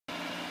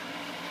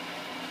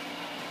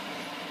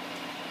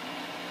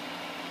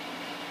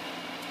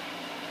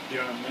There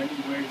are many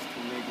ways to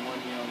make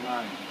money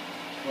online,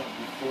 but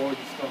before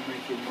you start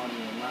making money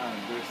online,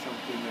 there's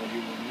something that you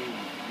will need.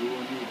 You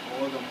will need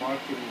all the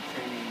marketing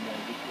training that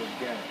you could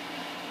get.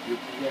 You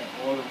can get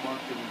all the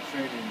marketing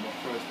training, but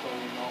first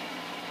starting off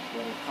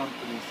with a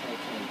company such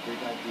as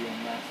Big Idea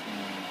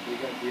Mastermind.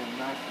 Big Idea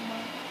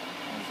Mastermind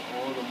has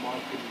all the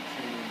marketing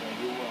training that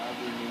you will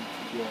ever need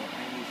to grow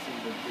any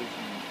single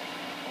business,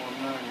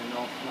 online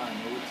and offline.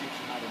 It will teach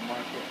you how to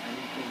market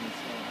anything and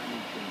sell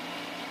anything.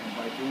 And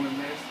by doing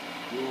this,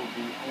 you will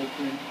be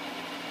open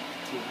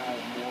to have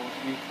more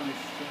income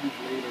streams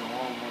later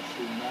on once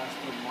you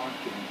master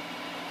marketing.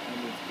 And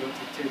it's good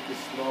to take it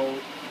slow,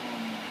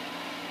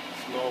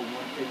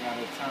 one thing at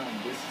a time.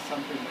 This is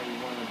something that you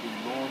want to do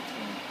long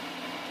term.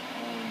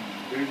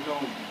 There's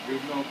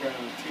no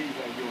guarantees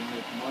that you'll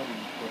make money,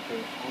 but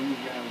the only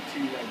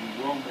guarantee that you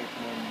will make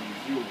money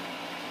is you.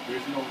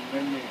 There's no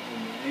limit in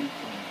your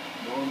income.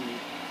 The only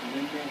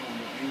limit in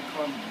your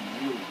income is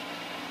you.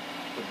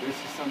 But this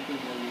is something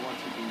that you want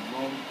to do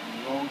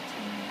long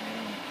term.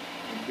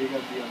 And Big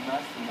Idea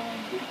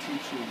Mastermind, they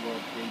teach you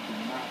what they do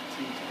not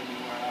teach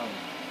anywhere else.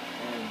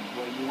 And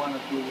what you want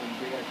to do in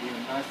Big Idea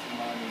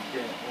Mastermind is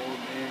get all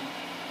in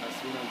as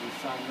soon as you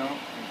sign up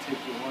and take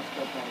it one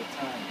step at a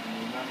time.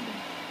 And remember,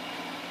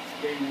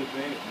 stay with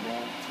it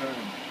long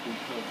term,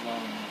 because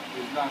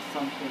it's not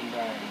something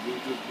that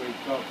you just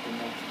wake up the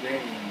next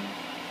day and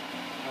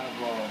have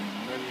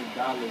 $1 million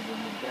in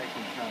your bank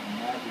account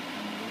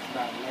magically. It's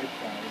not like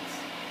that. It's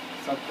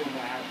something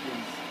that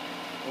happens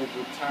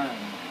over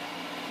time.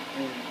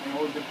 And it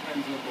all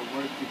depends on the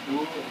work you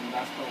do, and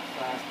that's how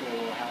fast it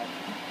will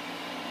happen.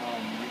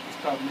 You can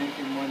start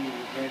making money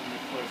within the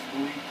first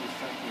week, the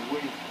second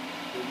week.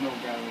 There's no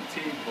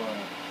guarantee, but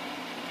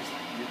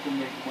you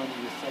can make money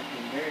the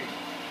second day.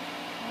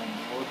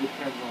 It all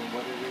depends on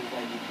what it is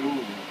that you do.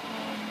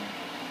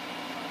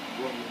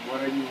 What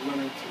are you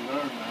willing to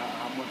learn?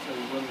 How much are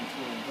you willing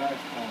to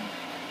invest?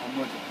 How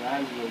much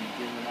value are you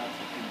giving out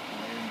to people?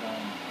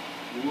 And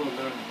you will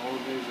learn all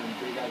this in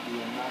Big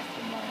Idea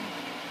Mastermind.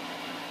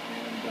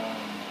 And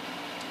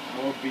I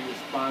will be your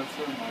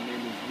sponsor. My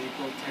name is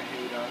Nico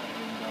Tejeda,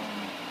 and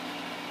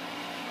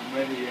I'm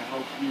ready to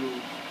help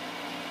you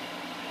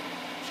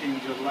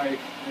change your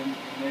life in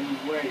any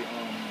way,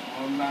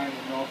 online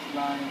and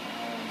offline.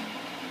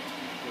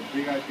 The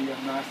Big Idea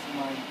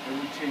Mastermind, it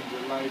will change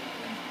your life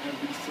in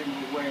every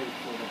single way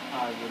for the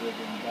positive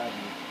and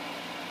better.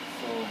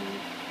 So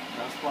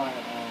that's why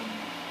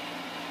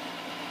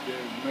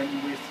there's many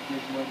ways to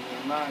make money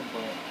online,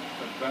 but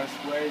the best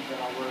way that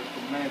I would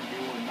recommend,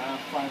 you will not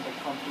find a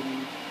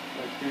company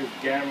like this,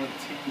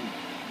 guaranteed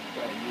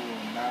that you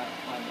will not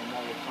find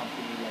another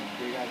company like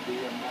Big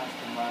Idea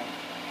Mastermind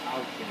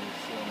out there.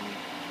 So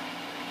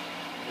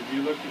if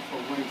you're looking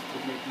for ways to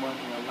make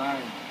money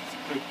online, just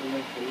click the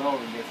link below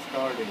and get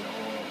started.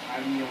 Or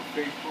add me on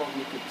Facebook,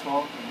 we could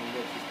talk and we'll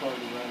get you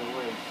started right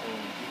away. So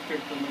just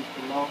click the link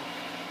below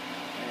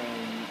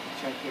and you can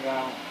check it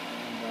out,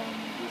 and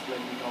just let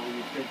me know what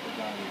you think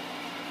about it.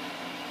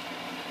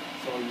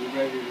 So you're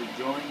ready to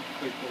join?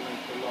 Click the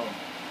link below.